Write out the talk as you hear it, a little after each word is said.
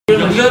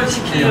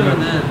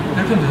기절시키려면은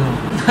이렇게 하면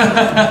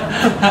되잖아.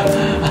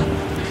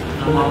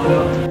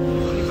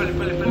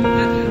 빨리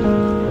해야 돼.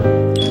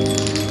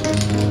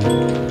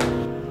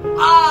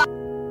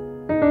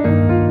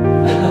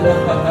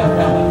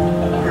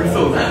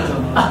 벌써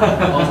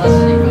웃었잖아.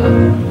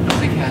 사실인가?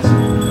 어색해하지.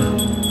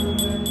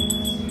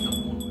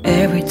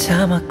 Every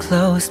time I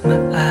close my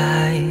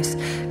eyes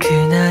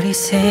그날이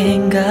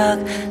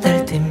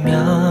생각날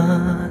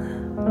때면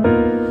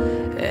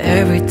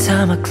Every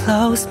time I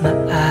close my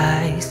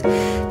eyes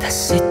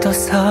다시 또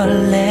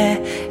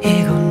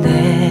설레이곤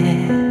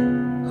해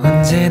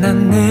언제나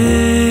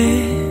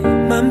내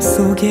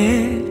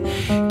맘속에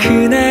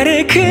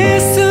그날의 그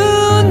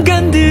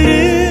순간들은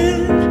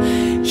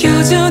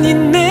여전히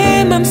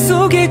내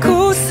맘속에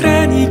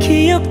고스란히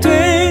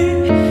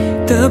기억돼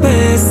The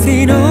best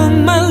thing of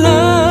my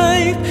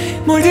life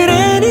more than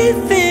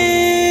anything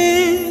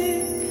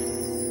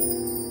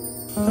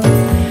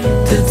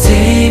The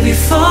day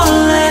before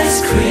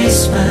last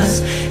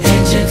Christmas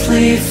and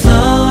gently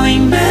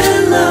flowing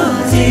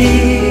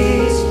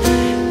melodies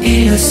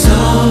in a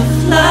soft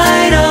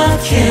light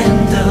of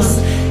candles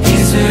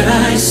is where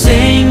I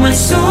sing my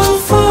song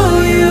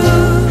for you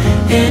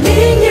and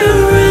in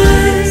your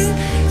eyes,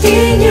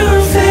 in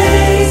your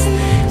face,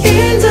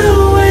 in the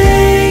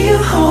way you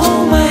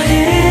hold my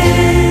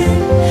hand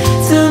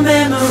the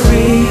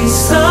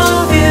memories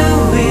of you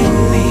with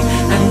me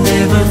I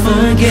never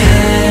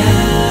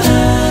forget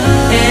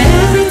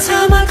every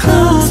time I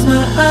close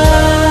my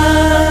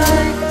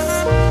eyes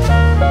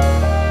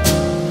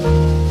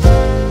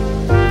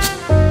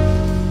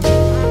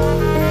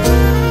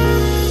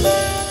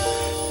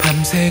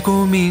밤새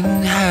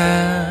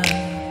고민하고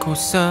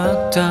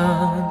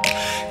썼던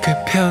그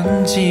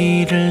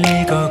편지를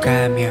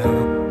읽어가며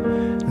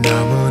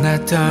너무나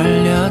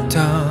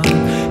떨렸던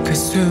그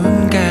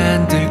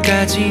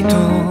순간들까지도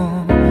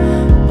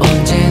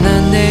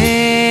언제나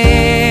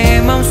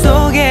내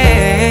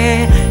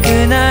맘속에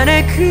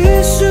그날의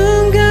그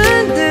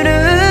순간들은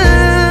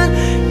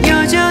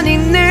여전히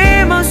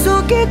내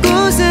맘속에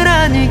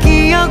고스란히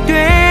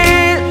기억돼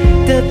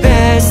The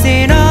best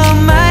thing of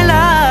my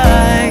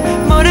life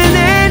more than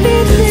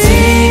anything The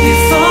day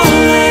before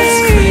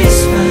last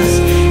Christmas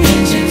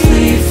and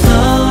gently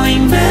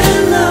flowing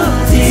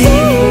melody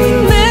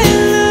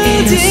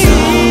in the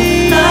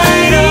soft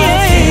light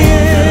of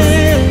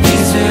candles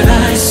is where I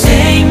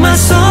sing my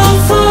song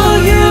for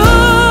you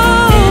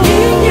and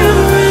in your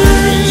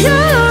eyes,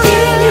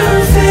 in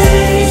your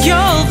face, in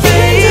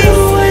the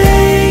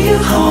way you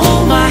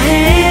hold my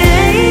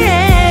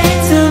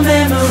hand the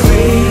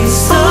memories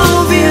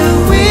of you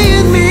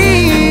with me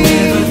I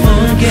never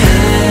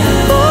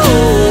forget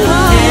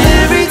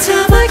every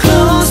time I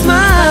close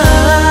my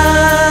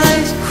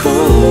eyes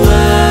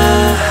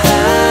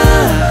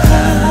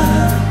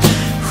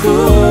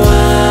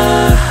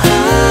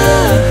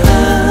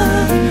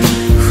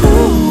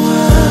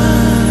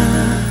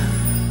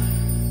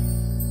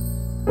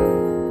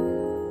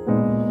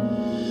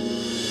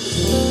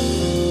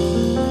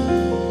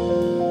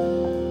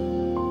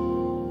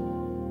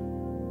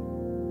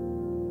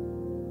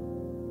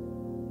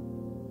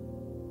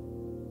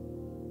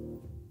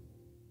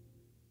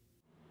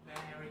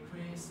Merry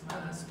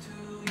Christmas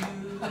to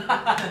you.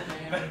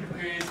 Merry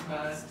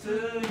Christmas to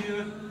you.